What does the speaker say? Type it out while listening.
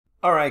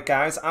All right,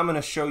 guys, I'm going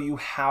to show you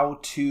how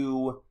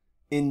to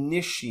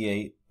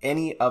initiate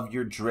any of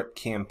your drip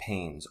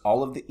campaigns.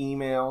 All of the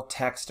email,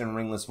 text, and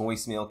ringless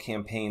voicemail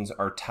campaigns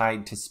are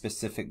tied to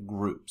specific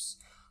groups.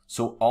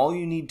 So all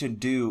you need to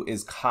do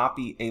is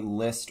copy a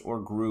list or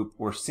group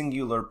or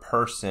singular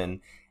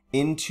person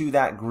into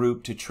that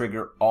group to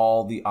trigger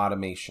all the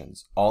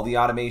automations. All the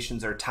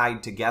automations are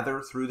tied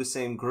together through the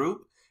same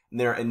group, and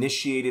they're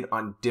initiated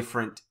on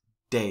different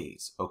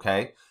days,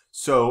 okay?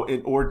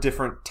 Or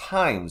different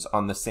times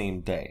on the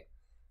same day.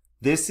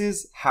 This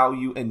is how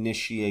you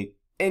initiate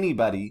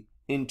anybody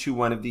into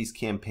one of these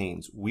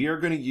campaigns. We are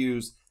going to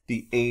use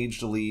the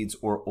aged leads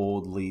or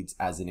old leads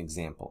as an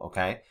example,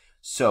 okay?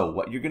 So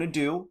what you're going to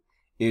do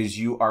is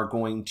you are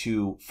going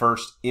to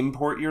first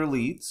import your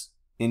leads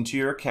into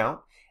your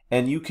account,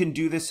 and you can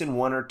do this in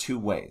one or two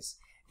ways.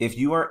 If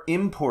you are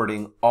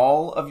importing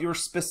all of your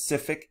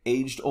specific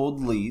aged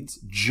old leads,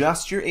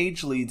 just your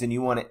aged leads, and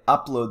you want to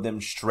upload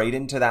them straight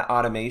into that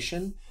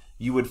automation,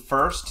 you would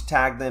first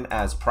tag them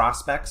as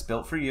prospects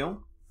built for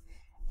you,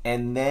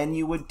 and then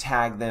you would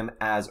tag them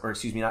as,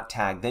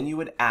 then you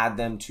would add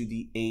them to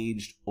the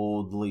aged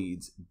old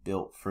leads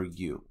built for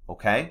you,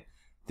 okay?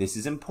 This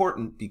is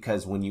important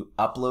because when you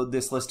upload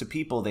this list of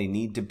people, they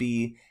need to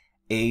be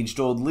aged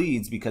old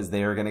leads because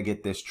they are going to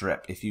get this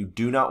drip. If you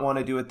do not want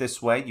to do it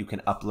this way, you can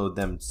upload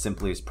them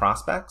simply as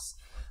prospects.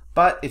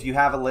 But if you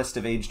have a list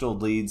of aged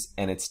old leads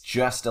and it's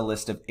just a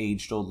list of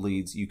aged old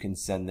leads, you can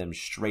send them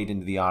straight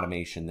into the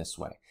automation this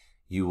way.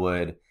 You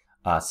would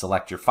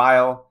select your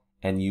file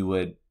and you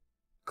would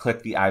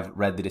click the I've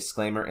read the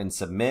disclaimer and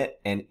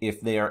submit. And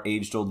if they are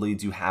aged old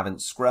leads you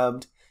haven't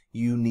scrubbed,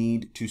 you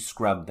need to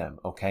scrub them,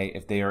 okay?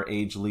 If they are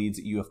aged leads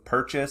that you have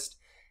purchased,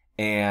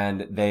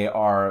 and they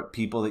are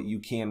people that you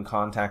can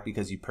contact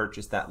because you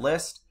purchased that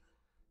list,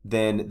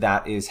 then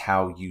that is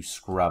how you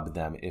scrub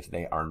them if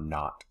they are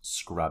not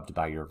scrubbed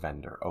by your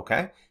vendor,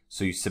 okay?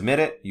 So you submit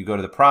it, you go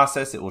to the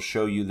process, it will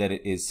show you that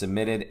it is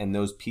submitted, and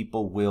those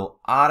people will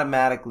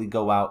automatically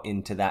go out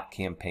into that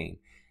campaign.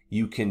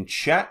 You can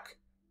check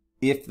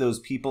if those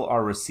people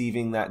are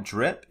receiving that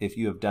drip, if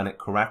you have done it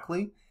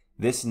correctly.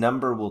 This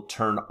number will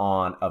turn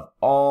on of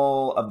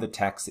all of the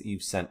texts that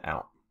you've sent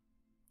out.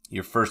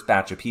 Your first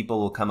batch of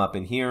people will come up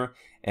in here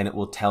and it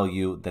will tell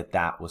you that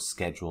that was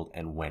scheduled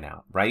and went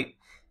out, right?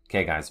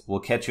 Okay, guys, we'll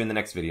catch you in the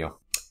next video.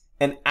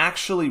 And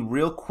actually,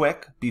 real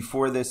quick,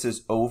 before this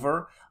is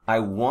over, I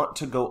want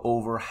to go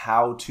over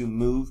how to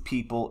move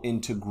people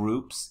into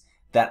groups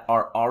that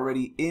are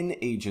already in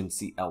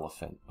Agency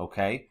Elephant,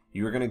 okay?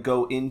 You're going to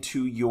go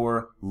into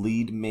your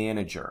lead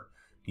manager.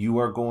 You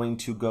are going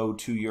to go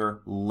to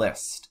your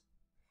list.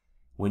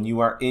 When you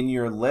are in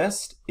your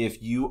list,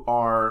 if you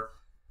are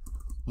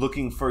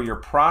looking for your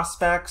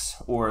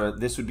prospects, or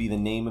this would be the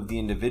name of the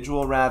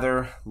individual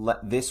rather,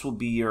 this will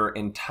be your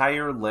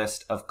entire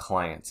list of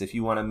clients. If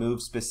you want to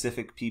move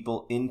specific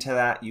people into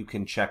that, you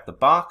can check the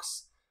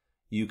box,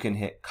 you can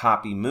hit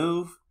copy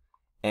move,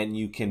 and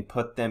you can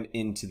put them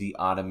into the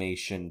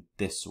automation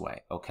this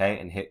way, okay,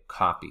 and hit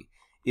copy.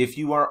 If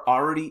you are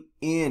already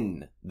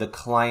in the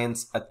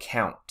client's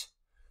account,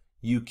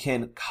 you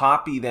can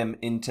copy them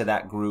into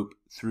that group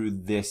through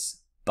this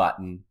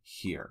button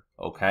here,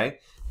 okay?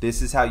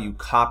 This is how you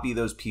copy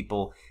those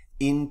people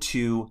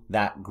into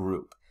that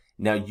group.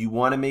 Now you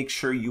want to make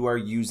sure you are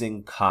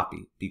using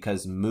copy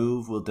because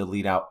move will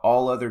delete out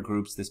all other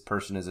groups this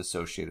person is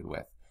associated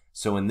with.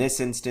 So in this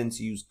instance,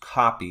 use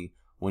copy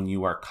when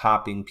you are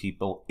copying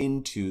people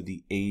into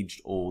the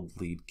aged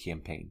old lead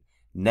campaign.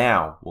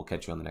 Now we'll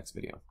catch you on the next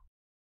video.